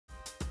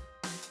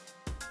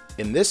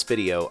In this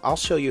video, I'll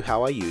show you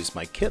how I use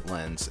my kit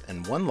lens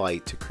and one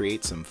light to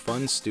create some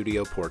fun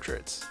studio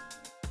portraits.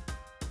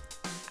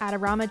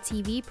 Adorama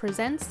TV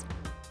presents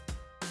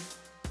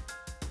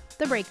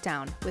The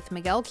Breakdown with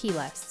Miguel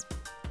Quiles.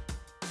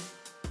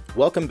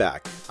 Welcome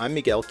back, I'm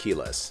Miguel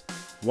Quiles.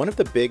 One of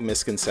the big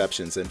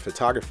misconceptions in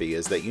photography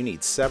is that you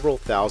need several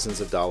thousands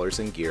of dollars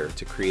in gear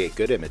to create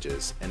good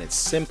images, and it's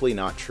simply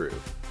not true.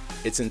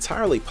 It's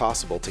entirely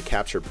possible to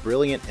capture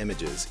brilliant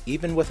images,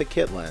 even with a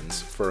kit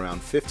lens, for around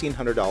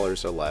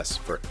 $1,500 or less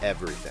for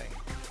everything.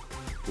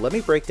 Let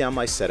me break down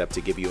my setup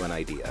to give you an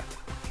idea.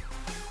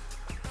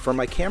 For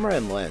my camera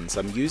and lens,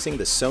 I'm using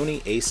the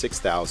Sony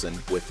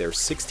a6000 with their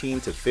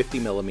 16 to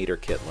 50mm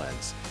kit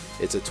lens.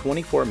 It's a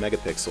 24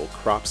 megapixel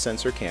crop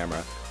sensor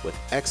camera with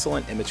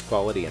excellent image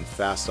quality and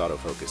fast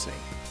autofocusing.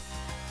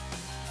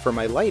 For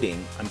my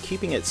lighting, I'm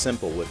keeping it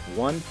simple with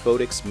one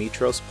Phottix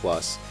Mitros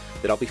Plus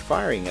that I'll be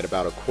firing at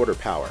about 1/4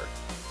 power.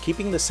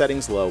 Keeping the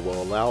settings low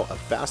will allow a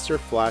faster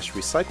flash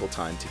recycle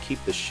time to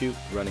keep the shoot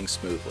running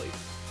smoothly.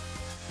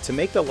 To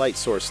make the light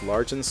source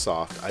large and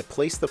soft, I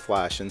place the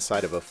flash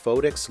inside of a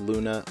Phottix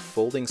Luna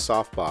folding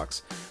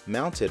softbox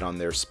mounted on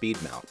their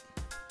speed mount.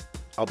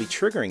 I'll be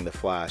triggering the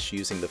flash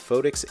using the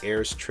Phottix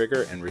Airs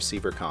trigger and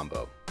receiver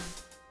combo.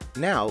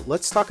 Now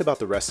let's talk about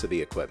the rest of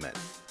the equipment.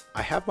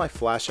 I have my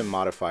flash and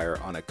modifier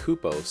on a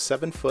Kupo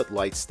 7-foot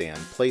light stand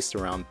placed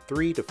around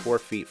 3 to 4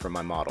 feet from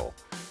my model.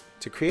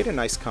 To create a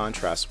nice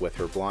contrast with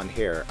her blonde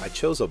hair, I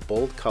chose a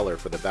bold color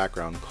for the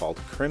background called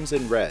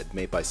Crimson Red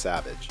made by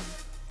Savage.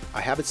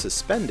 I have it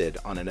suspended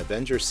on an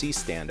Avenger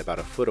C-stand about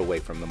 1 foot away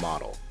from the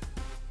model.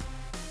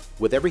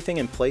 With everything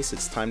in place,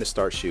 it's time to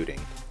start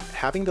shooting.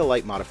 Having the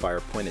light modifier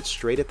pointed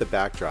straight at the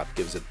backdrop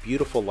gives a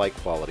beautiful light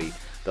quality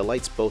that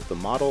lights both the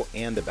model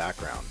and the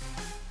background.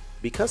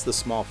 Because the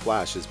small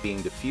flash is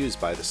being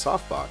diffused by the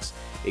softbox,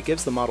 it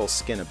gives the model's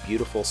skin a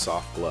beautiful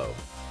soft glow.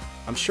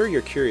 I'm sure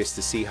you're curious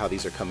to see how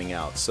these are coming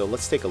out, so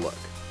let's take a look.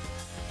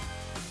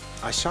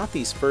 I shot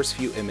these first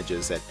few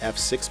images at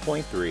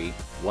f6.3,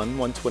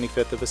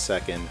 1/125th of a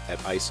second at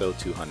ISO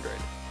 200.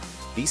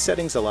 These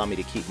settings allow me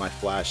to keep my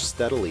flash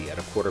steadily at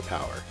 1/4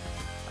 power.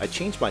 I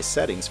changed my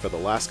settings for the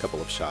last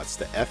couple of shots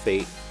to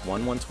f8,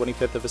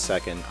 1/125th of a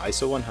second,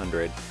 ISO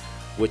 100,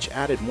 which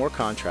added more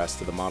contrast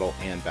to the model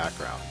and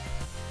background.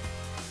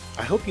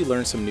 I hope you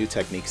learned some new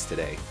techniques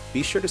today.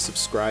 Be sure to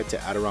subscribe to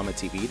Adorama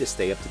TV to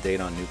stay up to date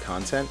on new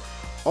content.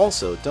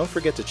 Also, don't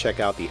forget to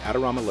check out the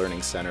Adorama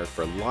Learning Center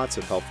for lots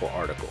of helpful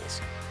articles.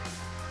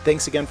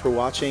 Thanks again for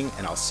watching,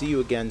 and I'll see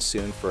you again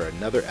soon for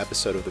another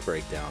episode of The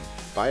Breakdown.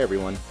 Bye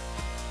everyone.